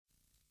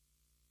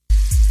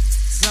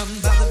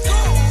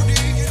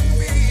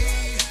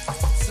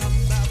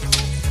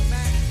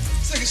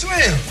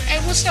Slim. Hey,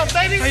 what's up,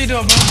 baby? How you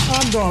doing, bro? Oh,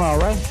 I'm doing all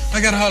right. I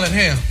gotta holler at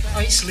him. Oh,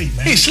 he sleep,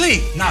 man. He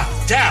sleep.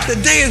 Knocked out. The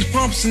day is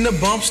bumps and the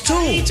bumps, too.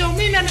 He told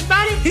me nothing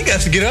about it. He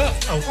got to get up.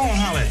 Oh, go on,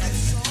 holler at him.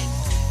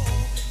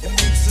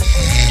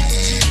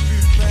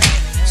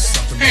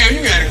 Damn,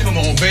 you gotta come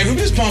on, baby.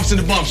 This bumps and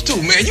the bumps,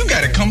 too, man. You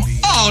gotta come on.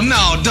 Oh,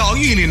 no, dog.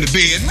 You ain't in the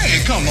bed.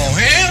 Man, come on,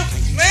 Ham.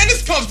 Man,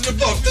 this pumps and the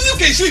bumps. You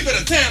can't sleep at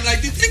a time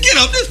like this. You get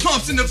up. This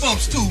pumps and the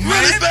bumps, too, man.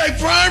 Run it back,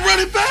 Brian. Run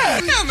it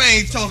back. Now,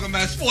 man, ain't talking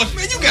about sports,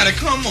 man. You gotta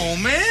come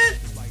on, man.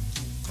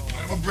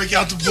 I'm gonna break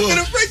out the book. You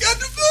gonna break out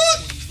the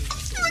book?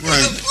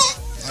 Right.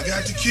 I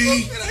got the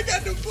key. Man, I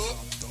got the book.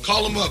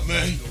 Call him up,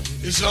 man.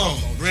 It's on.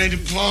 Brandy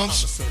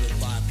Plumps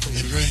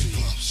and Brandy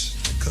Plumps.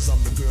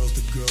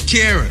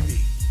 Karen,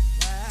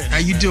 how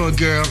you doing,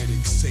 girl?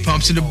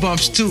 Pumps and the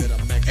bumps, too.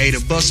 Hey,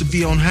 the bus will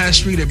be on High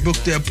Street at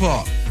Brookdale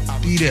Park.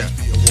 Be there.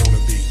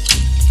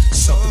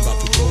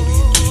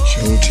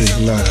 Sure take a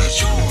lot out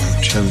you, boy.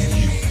 I'm telling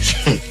you.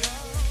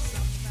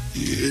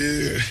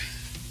 Yeah.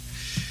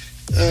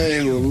 I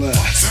ain't gonna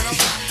lie.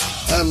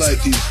 I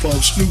like these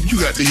pumps. Snoop, you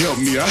got to help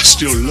me. I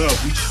still love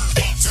you.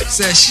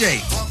 Sashay,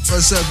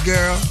 what's up,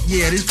 girl?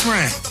 Yeah, this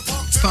Brian.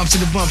 Pumps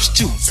and the bumps,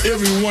 too.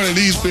 Every one of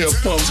these pair of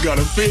pumps got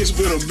a face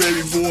with them,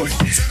 baby boy.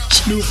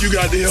 Snoop, you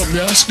got to help me.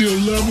 I still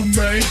love them,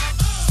 man.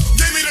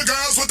 Give me the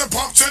girls with the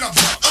pumps and a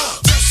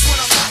bump. Just when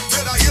I pump,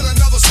 then I hit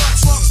another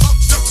slump. Up,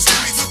 jump the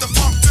skinnies with the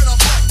pump and a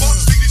bump.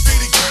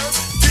 Bitty girls,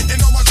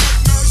 getting on my good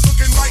nerves,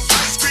 looking like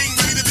ice cream,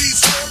 ready to be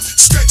served.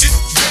 Stretch it,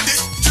 bend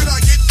it, till I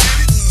get in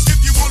it. If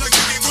you wanna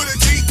give me with a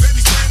G,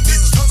 baby, stand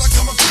it. Cause I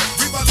come a grip,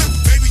 read my lip,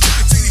 baby, you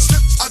can see me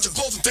slip out your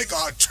clothes and take a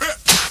trip.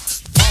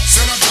 Pumps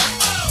and a bump,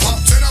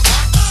 pumps and a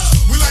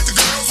bump. We like the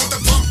girls with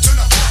the pumps and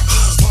a bump.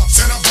 Pumps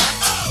and a bump,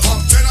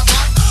 pumps and a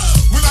bump.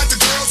 We like the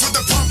girls with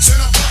the pumps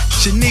and a bump.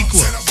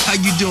 Shaniqua, how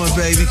you doing,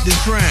 baby? This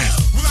Brian.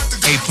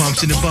 Hey,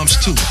 pumps and the bumps,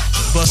 too.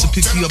 Bus will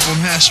pick you up on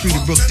High Street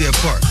at Brookdale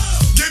Park.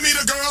 Give me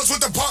the girls with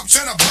the pumps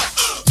and a bump.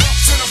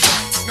 Pumps and a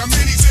bump. Now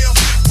many say a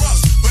bit rough,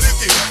 but if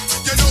you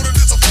know that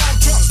it's a phone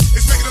truck.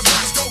 It's making the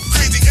brothers go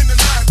crazy in the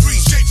 9-3,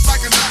 shaped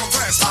like an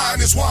hourglass, high in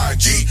this wine,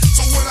 G.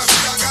 So when I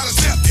see I got a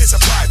step, it's a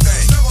pride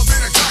thing. Never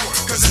been a coward,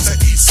 cause it's an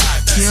east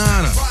side thing.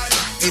 Kiana,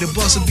 hey, the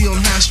bus will be on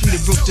High Street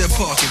at Brookdale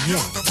Park at 1.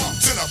 The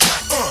pumps and a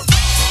bump.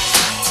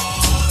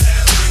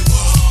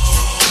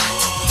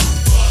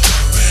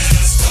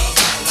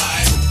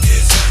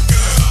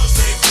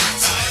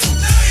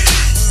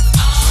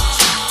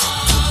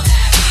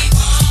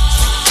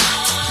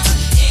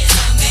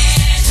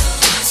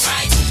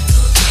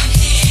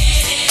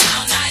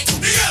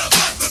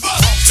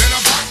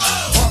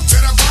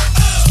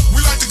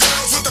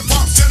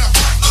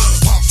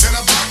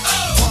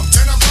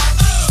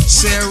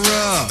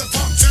 Sarah.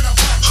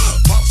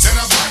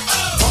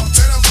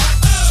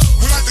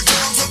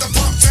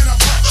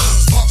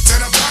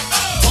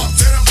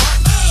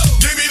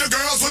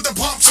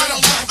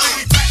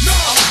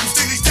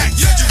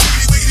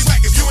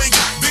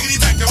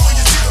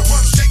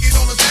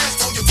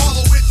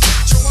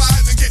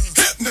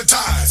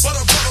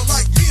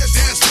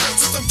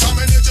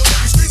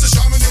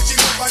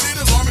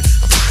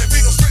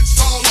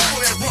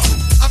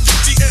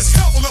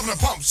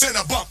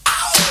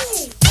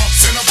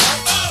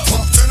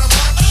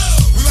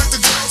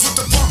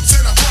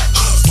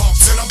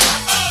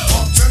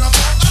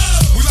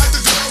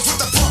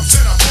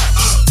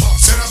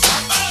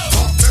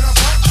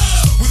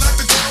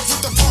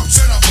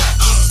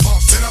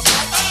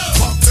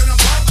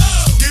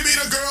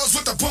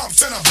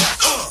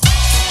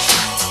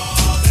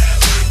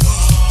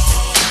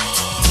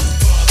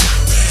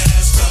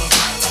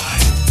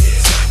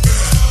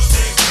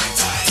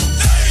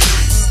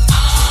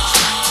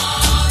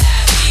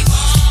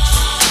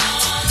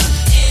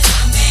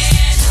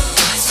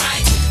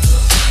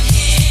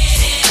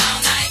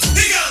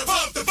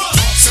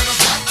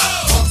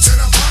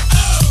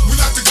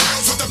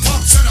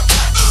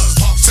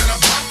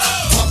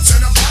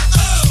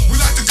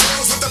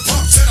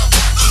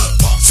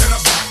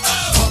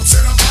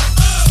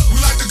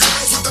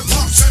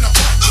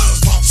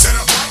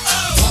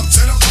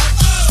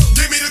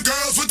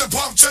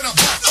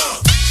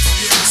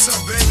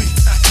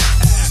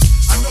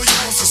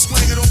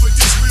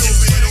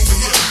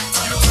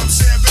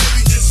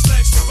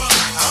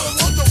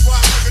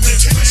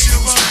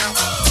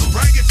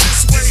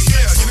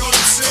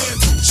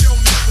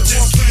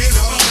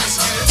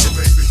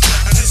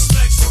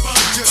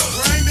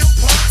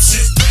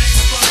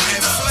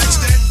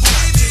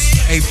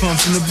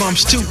 Pumps and the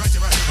bumps too.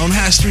 On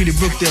High Street at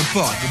Brookdale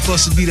Park. The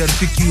bus will be there to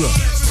pick you up.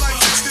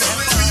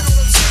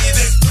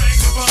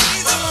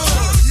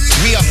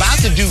 We about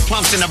to do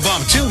Pumps and the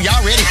Bump too.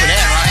 Y'all ready for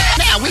that, right?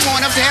 Now we going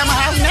up to Hammer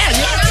House now,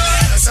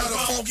 yeah. That's how the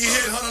Funky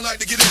Headhunter like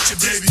to get at you,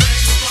 baby.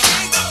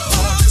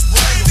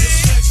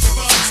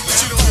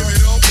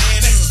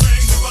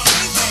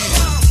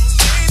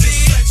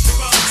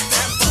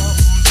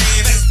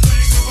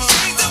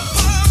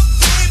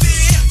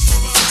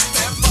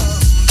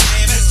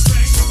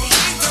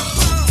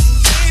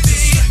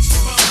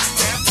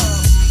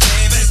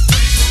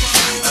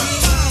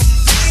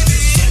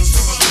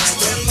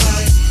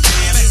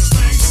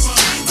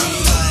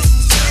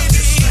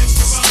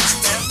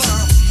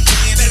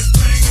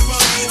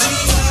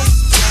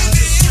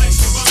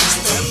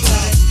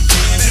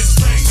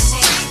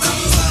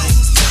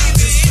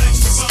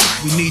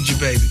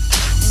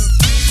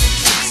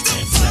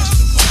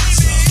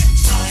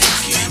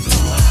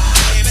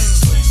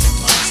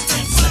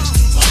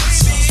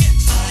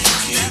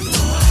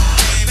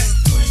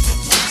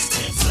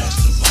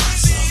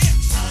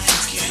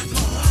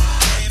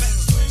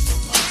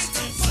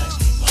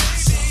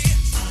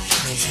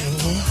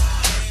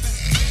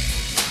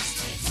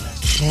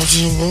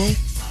 in the bump.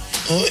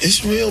 Oh,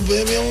 it's real,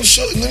 baby. I'm gonna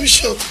show. Let me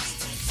show.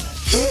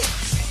 Huh?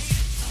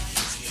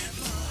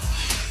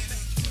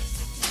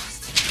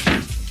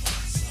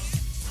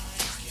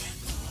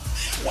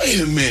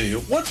 Wait a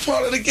minute. What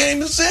part of the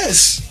game is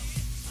this?